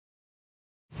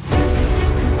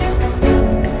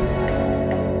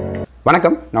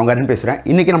வணக்கம் நான் உங்க அருண் பேசுகிறேன்.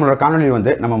 இன்றைக்கி நம்மளோட காணொலியில்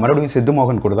வந்து நம்ம மறுபடியும் சித்து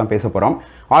மோகன் கூட தான் பேச போகிறோம்.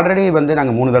 ஆல்ரெடி வந்து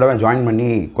நாங்கள் 3 தடவை ஜாயின் பண்ணி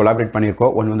கொலாபரேட்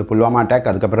பண்ணியிருக்கோம். ஒன்று வந்து புல்வாமா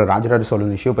அட்டாக், அதுக்கப்புறம் ராஜராஜ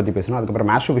சோழன் இஷ்யூ பற்றி பேசணும், அதுக்கப்புறம்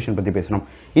மேஸ்ட்ரபியூஷன் பற்றி பேசணும்.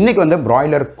 இன்றைக்கி வந்து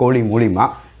பிராய்லர் கோழி மூலிமா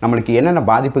நம்மளுக்கு என்னென்ன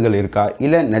பாதிப்புகள் இருக்கா,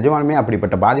 இல்லை நிஜமாலுமே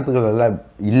அப்படிப்பட்ட பாதிப்புகள் எல்லாம்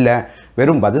இல்லை,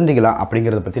 வெறும் வதந்திகளா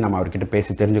அப்படிங்கிறத பற்றி நம்ம அவர்கிட்ட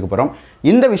பேசி தெரிஞ்சுக்க போகிறோம்.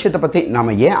 இந்த விஷயத்தை பற்றி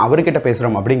நம்ம ஏன் அவர்கிட்ட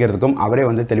பேசுகிறோம் அப்படிங்கிறதுக்கும் அவரே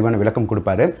வந்து தெளிவான விளக்கம்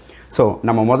கொடுப்பாரு. ஸோ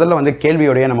நம்ம முதல்ல வந்து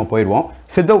கேள்வியோடையே நம்ம போயிடுவோம்.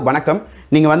 சித்து வணக்கம்.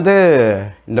 நீங்கள் வந்து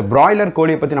இந்த பிராய்லர்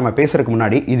கோழியை பற்றி நம்ம பேசுகிறதுக்கு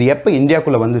முன்னாடி இது எப்போ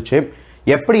இந்தியாவுக்குள்ளே வந்துச்சு,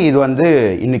 எப்படி இது வந்து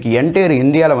இன்றைக்கி என்டையர்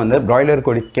இந்தியாவில் வந்து பிராய்லர்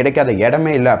கோழி கிடைக்காத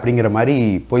இடமே இல்லை அப்படிங்கிற மாதிரி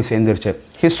போய் சேர்ந்துருச்சு,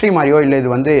 ஹிஸ்ட்ரி மாதிரியோ இல்லை இது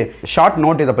வந்து ஷார்ட்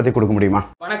நோட் இதை பற்றி கொடுக்க முடியுமா?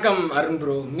 வணக்கம் அருண்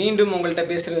ப்ரோ, மீண்டும் உங்கள்கிட்ட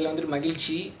பேசுகிறதுல வந்துட்டு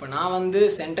மகிழ்ச்சி. இப்போ நான் வந்து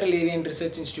சென்ட்ரல் ஏவியன்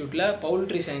ரிசர்ச் இன்ஸ்டியூட்டில்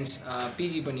பவுல்ட்ரி சயின்ஸ்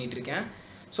பிஜி பண்ணிகிட்ருக்கேன்.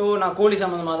 ஸோ நான் கோழி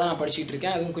சம்மந்தமாக தான் நான் படிச்சுட்டு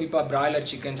இருக்கேன். அதுவும் குறிப்பாக பிராய்லர்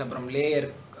சிக்கன்ஸ், அப்புறம் லேயர்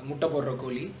முட்டை போடுற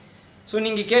கோழி. ஸோ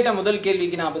நீங்கள் கேட்ட முதல்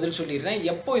கேள்விக்கு நான் பதில் சொல்லிடுறேன்.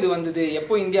 எப்போ இது வந்தது,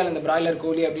 எப்போ இந்தியாவில் இந்த பிராய்லர்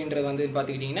கோழி அப்படின்றது வந்து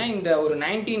பார்த்துக்கிட்டிங்கன்னா, இந்த ஒரு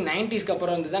 1990ஸ்க்கு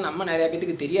அப்புறம் வந்து தான் நம்ம நிறையா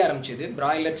பேத்துக்கு தெரிய ஆரம்பிச்சிது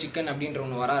பிராய்லர் சிக்கன் அப்படின்ற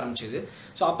ஒன்று வர ஆரம்பிச்சிது.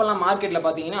 ஸோ அப்போல்லாம் மார்க்கெட்டில்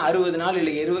பார்த்தீங்கன்னா 60 நாள்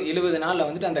இல்லை 70 நாளில்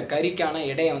வந்துட்டு அந்த கறிக்கான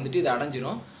எடையை வந்துட்டு இது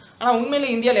அடைஞ்சிரும். ஆனால்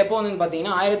உண்மையில் இந்தியாவில் எப்போ வந்து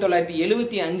பார்த்தீங்கன்னா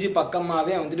 1975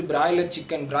 பக்கமாகவே வந்துட்டு பிராய்லர்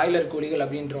சிக்கன், பிராய்லர் கோழிகள்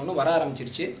அப்படின்ற ஒன்று வர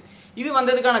ஆரம்பிச்சிருச்சு. இது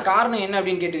வந்ததுக்கான காரணம் என்ன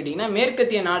அப்படின்னு கேட்டுக்கிட்டிங்கன்னா,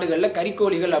 மேற்கத்திய நாடுகளில்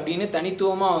கறிக்கோழிகள் அப்படின்னு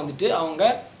தனித்துவமாக வந்துட்டு அவங்க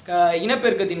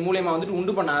இனப்பெருக்கத்தின் மூலயமா வந்துட்டு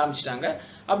உண்டு பண்ண ஆரம்பிச்சிட்டாங்க.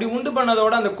 அப்படி உண்டு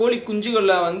பண்ணதோட அந்த கோழி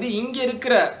குஞ்சுகளில் வந்து இங்கே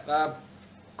இருக்கிற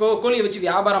கோழியை வச்சு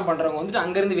வியாபாரம் பண்ணுறவங்க வந்துட்டு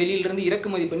அங்கேருந்து வெளியிலேருந்து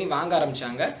இறக்குமதி பண்ணி வாங்க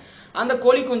ஆரம்பித்தாங்க. அந்த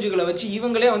கோழி குஞ்சுகளை வச்சு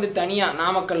இவங்களே வந்து தனியாக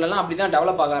நாமக்கல்லாம் அப்படி தான்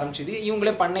டெவலப் ஆக ஆரம்பிச்சிது.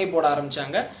 இவங்களே பண்ணை போட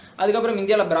ஆரம்பித்தாங்க. அதுக்கப்புறம்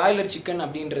இந்தியாவில் பிராய்லர் சிக்கன்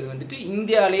அப்படின்றது வந்துட்டு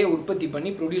இந்தியாவிலேயே உற்பத்தி பண்ணி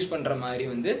ப்ரொடியூஸ் பண்ணுற மாதிரி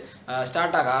வந்து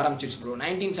ஸ்டார்ட் ஆக ஆரம்பிச்சிருச்சு ப்ரோ.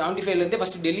 1975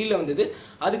 ஃபஸ்ட்டு டெல்லியில் வந்தது.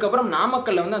 அதுக்கப்புறம்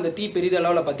நாமக்கல்லில் வந்து அந்த தீ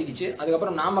பெரிதளவில் பற்றிக்கிச்சு.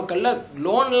 அதுக்கப்புறம் நாமக்கல்லில்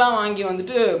லோன்லாம் வாங்கி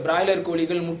வந்துட்டு பிராய்லர்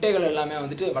கோழிகள், முட்டைகள் எல்லாமே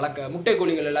வந்துட்டு முட்டை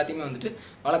கோழிகள் எல்லாத்தையுமே வந்துட்டு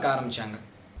வளர்க்க ஆரம்பித்தாங்க.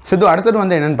 சித்து, அடுத்தது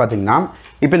வந்து என்னென்னு பார்த்தீங்கன்னா,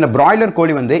 இப்போ இந்த பிராய்லர்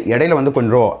கோழி வந்து இடையில வந்து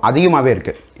கொஞ்சம் அதிகமாகவே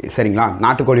இருக்குது, சரிங்களா,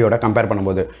 நாட்டுக்கோழியோட கம்பேர்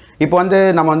பண்ணும்போது. இப்போ வந்து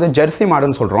நம்ம வந்து ஜெர்சி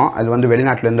மாடுன்னு சொல்கிறோம், அது வந்து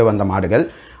வெளிநாட்டிலேருந்து வந்த மாடுகள்.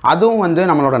 அதுவும் வந்து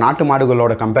நம்மளோட நாட்டு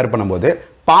மாடுகளோட கம்பேர் பண்ணும்போது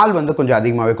பால் வந்து கொஞ்சம்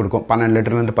அதிகமாகவே கொடுக்கும். 12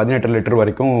 லிட்டர்லேருந்து 18 லிட்டர்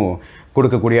வரைக்கும்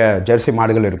கொடுக்கக்கூடிய ஜெர்சி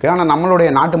மாடுகள் இருக்குது. ஆனால்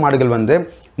நம்மளுடைய நாட்டு மாடுகள் வந்து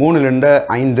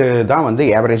 3-5 தான் வந்து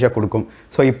ஏவரேஜாக கொடுக்கும்.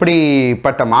 ஸோ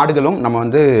இப்படிப்பட்ட மாடுகளும் நம்ம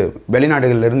வந்து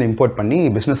வெளிநாடுகளிலிருந்து இம்போர்ட் பண்ணி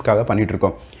பிஸ்னஸ்க்காக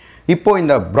பண்ணிகிட்ருக்கோம். இப்போது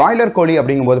இந்த பிராய்லர் கோழி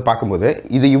அப்படிங்கும்போது பார்க்கும்போது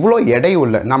இது இவ்வளோ எடை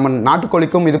உள்ள, நம்ம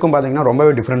நாட்டுக்கோழிக்கும் இதுக்கும் பார்த்திங்கன்னா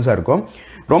ரொம்பவே டிஃப்ரென்ஸாக இருக்கும்,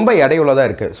 ரொம்ப எடையுள்ளதாக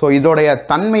இருக்குது. ஸோ இதோடைய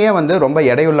தன்மையே வந்து ரொம்ப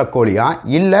எடையுள்ள கோழியா,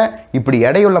 இல்லை இப்படி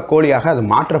எடையுள்ள கோழியாக அது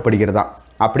மாற்றப்படுகிறதா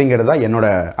அப்படிங்கிறதா என்னோட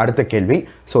அடுத்த கேள்வி.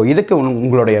 ஸோ இதுக்கு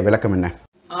உங்களுடைய விளக்கம் என்ன?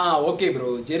 ஓகே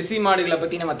ப்ரோ, ஜெர்சி மாடுகளை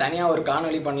பற்றி நம்ம தனியாக ஒரு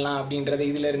காணொலி பண்ணலாம் அப்படின்றத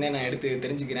இதிலேருந்தே நான் எடுத்து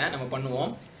தெரிஞ்சுக்கிறேன், நம்ம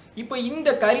பண்ணுவோம். இப்போ இந்த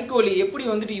கறிக்கோழி எப்படி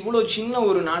வந்துட்டு இவ்வளோ சின்ன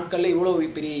ஒரு நாட்களில் இவ்வளோ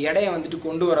பெரிய எடையை வந்துட்டு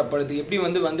கொண்டு வரப்படுது, எப்படி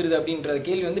வந்துடுது அப்படின்ற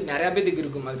கேள்வி வந்து நிறையா பேத்துக்கு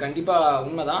இருக்கும். அது கண்டிப்பாக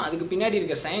உண்மை தான். அதுக்கு பின்னாடி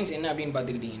இருக்க சயின்ஸ் என்ன அப்படின்னு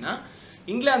பார்த்துக்கிட்டிங்கன்னா,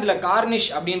 இங்கிலாந்தில் கார்னிஷ்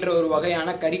அப்படின்ற ஒரு வகையான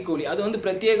கறிக்கோழி, அது வந்து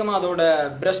பிரத்யேகமாக அதோட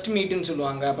பிரஸ்ட் மீட்டுன்னு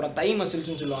சொல்லுவாங்க, அப்புறம் தை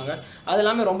மசில்ஸ்ன்னு சொல்லுவாங்க, அது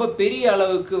எல்லாமே ரொம்ப பெரிய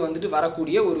அளவுக்கு வந்துட்டு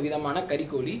வரக்கூடிய ஒரு விதமான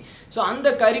கறிக்கோழி. ஸோ அந்த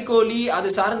கறிக்கோழி அது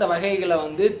சார்ந்த வகைகளை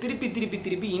வந்து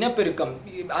திருப்பி இனப்பெருக்கம்,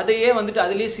 அதையே வந்துட்டு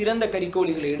அதிலே சிறந்த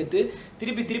கறிக்கோழிகளை எடுத்து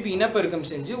திருப்பி இனப்பெருக்கம்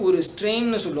செஞ்சு ஒரு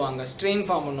ஸ்ட்ரெயின்னு சொல்லுவாங்க, ஸ்ட்ரெயின்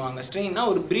ஃபார்ம் பண்ணுவாங்க. ஸ்ட்ரெயின்னா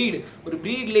ஒரு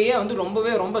ப்ரீட்லேயே வந்து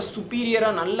ரொம்ப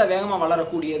சுப்பீரியராக நல்ல வேகமாக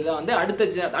வளரக்கூடியது தான் வந்து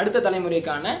அடுத்த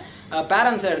தலைமுறைக்கான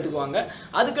பேரண்ட்ஸை எடுத்துக்குவாங்க.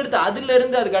 அதுக்கடுத்து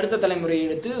அதிலிருந்து அதுக்கு அடுத்த தலைமுறையை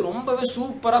எடுத்து ரொம்பவே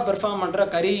சூப்பராக பெர்ஃபார்ம்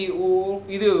பண்ணுற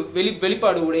இது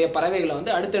வெளிப்பாடு உடைய பறவைகளை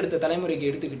வந்து அடுத்தடுத்த தலைமுறைக்கு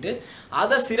எடுத்துக்கிட்டு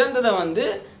அதை சிறந்ததை வந்து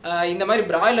இந்த மாதிரி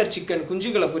பிராய்லர் சிக்கன்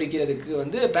குஞ்சுகளை பொரிக்கிறதுக்கு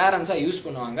வந்து பேரண்ட்ஸாக யூஸ்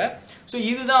பண்ணுவாங்க. ஸோ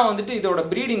இதுதான் வந்துட்டு இதோட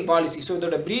ப்ரீடிங் பாலிசி. ஸோ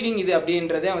இதோட ப்ரீடிங் இது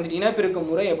அப்படின்றதே வந்துட்டு இனப்பெருக்க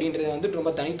முறை அப்படின்றது வந்துட்டு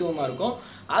ரொம்ப தனித்துவமாக இருக்கும்.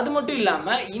 அது மட்டும்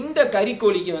இல்லாமல் இந்த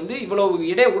கறிக்கோழிக்கு வந்து இவ்வளோ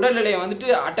உடல் எடையை வந்துட்டு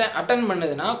அட்டன்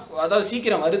பண்ணுதுன்னா, அதாவது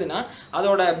சீக்கிரம் வருதுன்னா,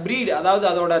 அதோட ப்ரீட், அதாவது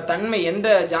அதோட தன்மை எந்த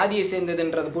ஜாதியை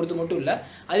சேர்ந்ததுன்றதை பொறுத்து மட்டும் இல்லை,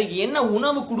 அதுக்கு என்ன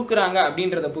உணவு கொடுக்குறாங்க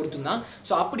அப்படின்றத பொறுத்து தான்.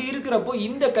 ஸோ அப்படி இருக்கிறப்போ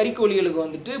இந்த கறிக்கோழிகளுக்கு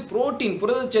வந்துட்டு புரோட்டீன்,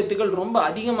 புரதச்சத்துக்கள் ரொம்ப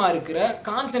அதிகமாக இருக்கிற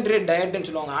கான்சென்ட்ரேட் டயட்னு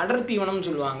சொல்லுவாங்க, அடர் தீவனம்னு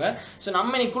சொல்லுவாங்க. ஸோ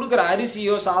நம்ம இன்னைக்கு கொடுக்குற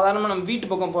அரிசியோ சாதாரணமாக நம்ம வீட்டு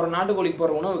பக்கம் போகிற நாட்டுக்கோழிக்கு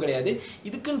போகிற உணவு கிடையாது.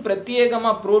 இதுக்குன்னு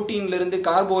பிரத்யேகமாக ப்ரோட்டீன்லேருந்து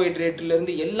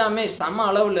கார்போஹைட்ரேட்லேருந்து எல்லாமே சம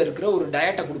அளவில் இருக்கிற ஒரு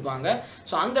டயட்டை கொடுப்பாங்க.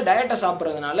 ஸோ அந்த டயட்டை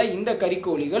சாப்பிட்றதுனால இந்த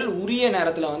கறிக்கோழிகள் உரிய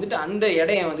நேரத்தில் வந்துட்டு அந்த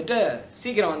எடையை வந்துட்டு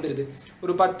சீக்கிரம் வந்துடுது.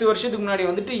 ஒரு 10 வருஷத்துக்கு முன்னாடி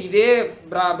வந்துட்டு இதே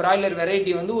பிராய்லர்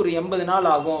வெரைட்டி வந்து ஒரு 80 நாள்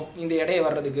ஆகும் இந்த எடையை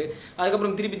வர்றதுக்கு.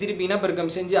 அதுக்கப்புறம் திருப்பி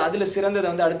இனப்பெருக்கம் செஞ்சு அதில் சிறந்ததை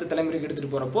வந்து அடுத்த தலைமுறைக்கு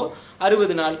எடுத்துகிட்டு போகிறப்போ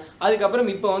 60 நாள்.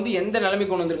 அதுக்கப்புறம் இப்போ வந்து எந்த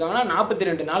நிலைமைக்கு கொண்டு வந்திருக்காங்கன்னா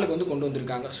 42 நாளுக்கு வந்து கொண்டு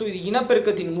வந்திருக்காங்க. ஸோ இது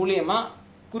இனப்பெருக்கத்தின் மூலியமாக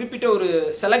குறிப்பிட்ட ஒரு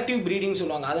செலக்டிவ் ப்ரீடிங்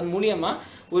சொல்லுவாங்க, அதன் மூலியமாக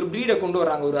ஒரு ப்ரீடை கொண்டு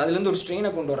வர்றாங்க, அதுலேருந்து ஒரு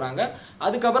ஸ்ட்ரெயினை கொண்டு வர்றாங்க.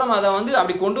 அதுக்கப்புறம் அதை வந்து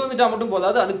அப்படி கொண்டு வந்துட்டா மட்டும்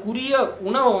போதாது, அதுக்குரிய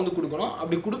உணவை வந்து கொடுக்கணும்.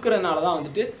 அப்படி கொடுக்கறதுனால தான்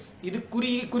வந்துட்டு இது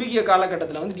குறுகிய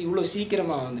காலகட்டத்தில் வந்துட்டு இவ்வளோ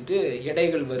சீக்கிரமாக வந்துட்டு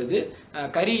எடைகள் வருது.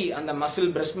 கறி அந்த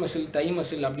மசில், பிரஸ்ட் மசில், தை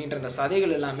மசில் அப்படின்ற அந்த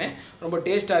சதைகள் எல்லாமே ரொம்ப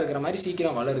டேஸ்ட்டாக இருக்கிற மாதிரி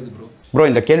சீக்கிரம் வளருது ப்ரோ.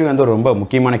 இந்த கேள்வி வந்து ரொம்ப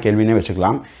முக்கியமான கேள்வினே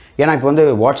வச்சுக்கலாம். ஏன்னா இப்போ வந்து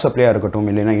வாட்ஸ்அப்லேயே இருக்கட்டும்,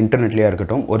 இல்லைன்னா இன்டர்நெட்லேயே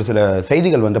இருக்கட்டும், ஒரு சில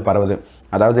செய்திகள் வந்து பரவுது.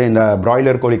 அதாவது இந்த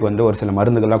பிராய்லர் கோழிக்கு வந்து ஒரு சில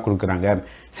மருந்துகள்லாம் கொடுக்குறாங்க,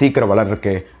 சீக்கிரம்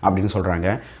வளர்றதுக்கு அப்படின்னு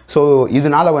சொல்கிறாங்க. ஸோ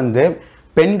இதனால் வந்து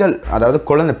பெண்கள், அதாவது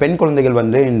பெண் குழந்தைகள்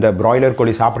வந்து இந்த பிராய்லர்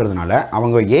கோழி சாப்பிட்றதுனால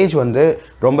அவங்க ஏஜ் வந்து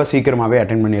ரொம்ப சீக்கிரமாகவே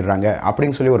அட்டென்ட் பண்ணிடுறாங்க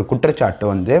அப்படின்னு சொல்லி ஒரு குற்றச்சாட்டு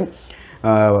வந்து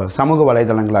சமூக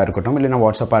வலைதளங்களாக இருக்கட்டும், இல்லைன்னா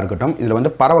வாட்ஸ்அப்பாக இருக்கட்டும், இதில்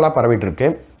வந்து பரவலாக பரவிட்டு இருக்கு.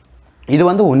 இது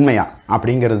வந்து உண்மையா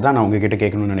அப்படிங்கிறது தான் நான் உங்ககிட்ட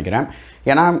கேட்கணும்னு நினைக்கிறேன்.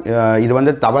 ஏன்னா இது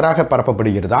வந்து தவறாக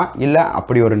பரப்பப்படுகிறதா, இல்லை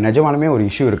அப்படி ஒரு நிஜமாலுமே ஒரு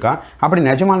இஷ்யூ இருக்கா? அப்படி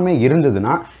நிஜமாலுமே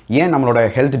இருந்ததுன்னா ஏன் நம்மளோட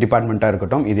ஹெல்த் டிபார்ட்மெண்ட்டாக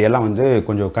இருக்கட்டும் இதெல்லாம் வந்து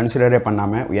கொஞ்சம் கன்சிடரே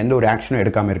பண்ணாமல் எந்த ஒரு ஆக்ஷனும்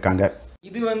எடுக்காமல் இருக்காங்க?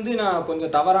 இது வந்து நான்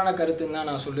கொஞ்சம் தவறான கருத்துன்னு தான்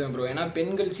நான் சொல்லுவேன் ப்ரோ. ஏன்னா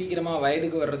பெண்கள் சீக்கிரமாக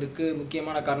வயதுக்கு வர்றதுக்கு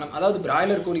முக்கியமான காரணம், அதாவது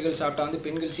பிராய்லர் கோழிகள் சாப்பிட்டா வந்து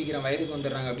பெண்கள் சீக்கிரம் வயதுக்கு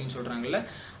வந்துடுறாங்க அப்படின்னு சொல்கிறாங்கல்ல,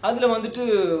 அதில் வந்துட்டு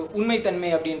உண்மைத்தன்மை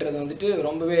அப்படின்றது வந்துட்டு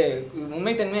ரொம்பவே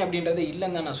உண்மைத்தன்மை அப்படின்றது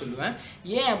இல்லைன்னு தான் நான் சொல்லுவேன்.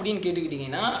 ஏன் அப்படின்னு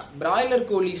கேட்டுக்கிட்டிங்கன்னா, பிராய்லர்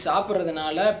கோழி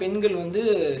சாப்பிட்றதுனால பெண்கள் வந்து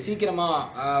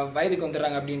சீக்கிரமாக வயதுக்கு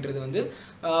வந்துடுறாங்க அப்படின்றது வந்து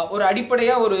ஒரு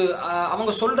அடிப்படையாக ஒரு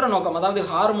அவங்க சொல்கிற நோக்கம், அதாவது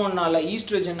ஹார்மோனால்,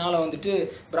 ஈஸ்ட்ரோஜனால் வந்துட்டு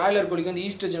பிராய்லர் கோழிக்கு வந்து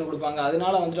ஈஸ்ட்ரோஜன் கொடுப்பாங்க,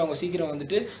 அதனால வந்துட்டு அவங்க சீக்கிரம்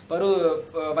வந்துட்டு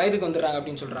வயதுக்கு வந்துடுறாங்க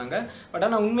அப்படின்னு சொல்கிறாங்க. பட்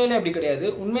ஆனால் உண்மையிலே அப்படி கிடையாது.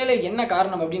 உண்மையிலே என்ன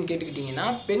காரணம் அப்படின்னு கேட்டுக்கிட்டிங்கன்னா,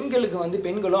 பெண்களுக்கு வந்து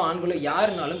பெண்களோ ஆண்களோ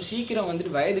யாருனாலும் சீக்கிரம்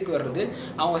வந்துட்டு வயதுக்கு வர்றது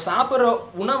அவங்க சாப்பிட்ற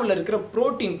உணவில் இருக்கிற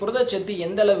புரோட்டீன், புரதச்சத்து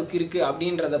எந்த அளவுக்கு இருக்குது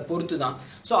அப்படின்றத பொறுத்து தான்.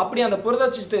 ஸோ அப்படி அந்த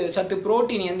புரதச்சத்து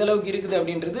புரோட்டீன் எந்த அளவுக்கு இருக்குது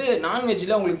அப்படின்றது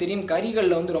நான்வெஜ்ஜில் உங்களுக்கு தெரியும்,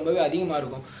 கறிகளில் வந்து ரொம்பவே அதிகமாக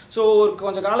இருக்கும். ஸோ ஒரு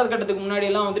கொஞ்சம் காலகட்டத்துக்கு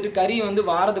முன்னாடியெல்லாம் வந்துட்டு கறி வந்து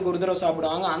வாரத்துக்கு ஒரு தடவை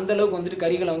சாப்பிடுவாங்க, அந்தளவுக்கு வந்துட்டு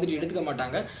கறிகளை வந்துட்டு எடுத்துக்க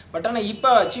மாட்டாங்க. பட் ஆனால்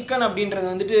இப்போ சிக்கன் அப்படின்றது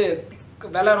வந்துட்டு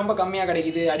விலை ரொம்ப கம்மியாக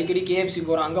கிடைக்குது, அடிக்கடி KFC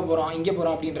போகிறோம், அங்கே போகிறோம், இங்கே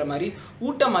போகிறோம் அப்படின்ற மாதிரி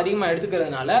ஊட்டம் அதிகமாக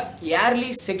எடுத்துக்கிறதுனால ஏர்லி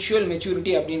செக்ஷுவல்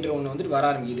மெச்சூரிட்டி அப்படின்ற ஒன்று வந்துட்டு வர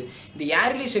ஆரம்பிக்குது. இந்த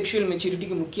ஏர்லி செக்ஷுவல்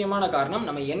மெச்சூரிட்டிக்கு முக்கியமான காரணம்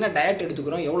நம்ம என்ன டயட்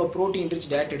எடுத்துக்கிறோம், எவ்வளோ ப்ரோட்டீன் ரிச்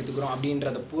டயட் எடுத்துக்கிறோம்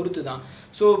அப்படின்றத பொறுத்து தான்.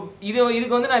 ஸோ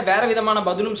இதுக்கு வந்து நான் வேறு விதமான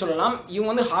பதிலும் சொல்லலாம்.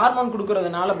 இவங்க வந்து ஹார்மோன்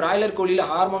கொடுக்கறதுனால, பிராய்லர் கோழியில்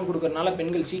ஹார்மோன் கொடுக்கறதுனால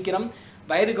பெண்கள் சீக்கிரம்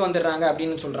வயதுக்கு வந்துடுறாங்க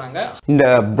அப்படின்னு சொல்கிறாங்க. இந்த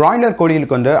பிராய்லர்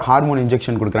கோழிகளுக்கு வந்து ஹார்மோன்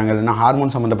இன்ஜெக்ஷன் கொடுக்குறாங்க, இல்லைன்னா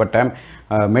ஹார்மோன் சம்மந்தப்பட்ட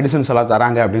மெடிசன்ஸ் எல்லாம்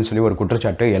தராங்க அப்படின்னு சொல்லி ஒரு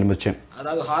குற்றச்சாட்டு எழுந்துச்சு.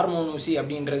 அதாவது ஹார்மோன் ஊசி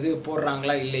அப்படின்றது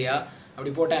போடுறாங்களா இல்லையா,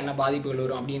 அப்படி போட்டால் என்ன பாதிப்புகள்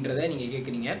வரும் அப்படின்றத நீங்கள்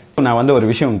கேட்குறீங்க. நான் வந்து ஒரு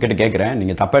விஷயம் உங்ககிட்ட கேட்குறேன்,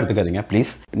 நீங்கள் தப்பாக எடுத்துக்காதீங்க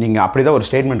ப்ளீஸ். நீங்கள் அப்படி தான் ஒரு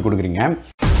ஸ்டேட்மெண்ட் கொடுக்குறீங்க.